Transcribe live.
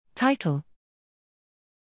Title: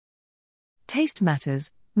 Taste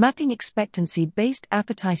Matters, Mapping Expectancy-Based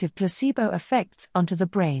Appetitive Placebo Effects onto the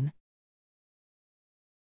Brain.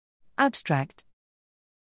 Abstract: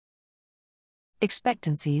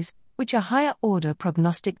 Expectancies, which are higher-order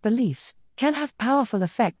prognostic beliefs, can have powerful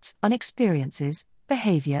effects on experiences,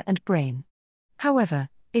 behavior and brain. However,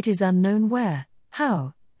 it is unknown where,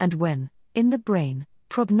 how, and when, in the brain,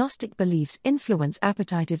 prognostic beliefs influence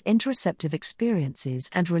appetitive interoceptive experiences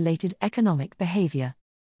and related economic behavior.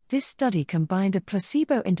 This study combined a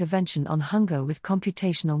placebo intervention on hunger with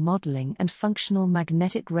computational modeling and functional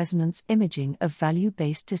magnetic resonance imaging of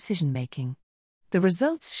value-based decision-making. The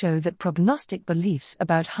results show that prognostic beliefs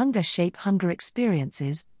about hunger shape hunger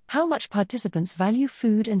experiences, how much participants value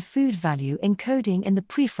food and food value encoding in the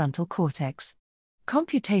prefrontal cortex.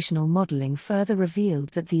 Computational modeling further revealed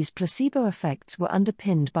that these placebo effects were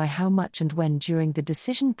underpinned by how much and when during the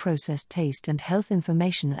decision process taste and health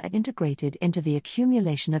information are integrated into the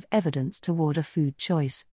accumulation of evidence toward a food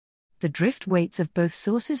choice. The drift weights of both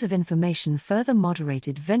sources of information further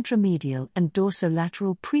moderated ventromedial and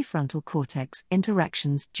dorsolateral prefrontal cortex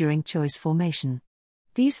interactions during choice formation.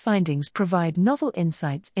 These findings provide novel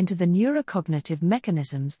insights into the neurocognitive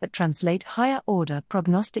mechanisms that translate higher-order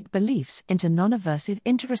prognostic beliefs into non-aversive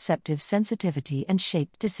interoceptive sensitivity and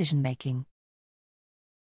shaped decision-making.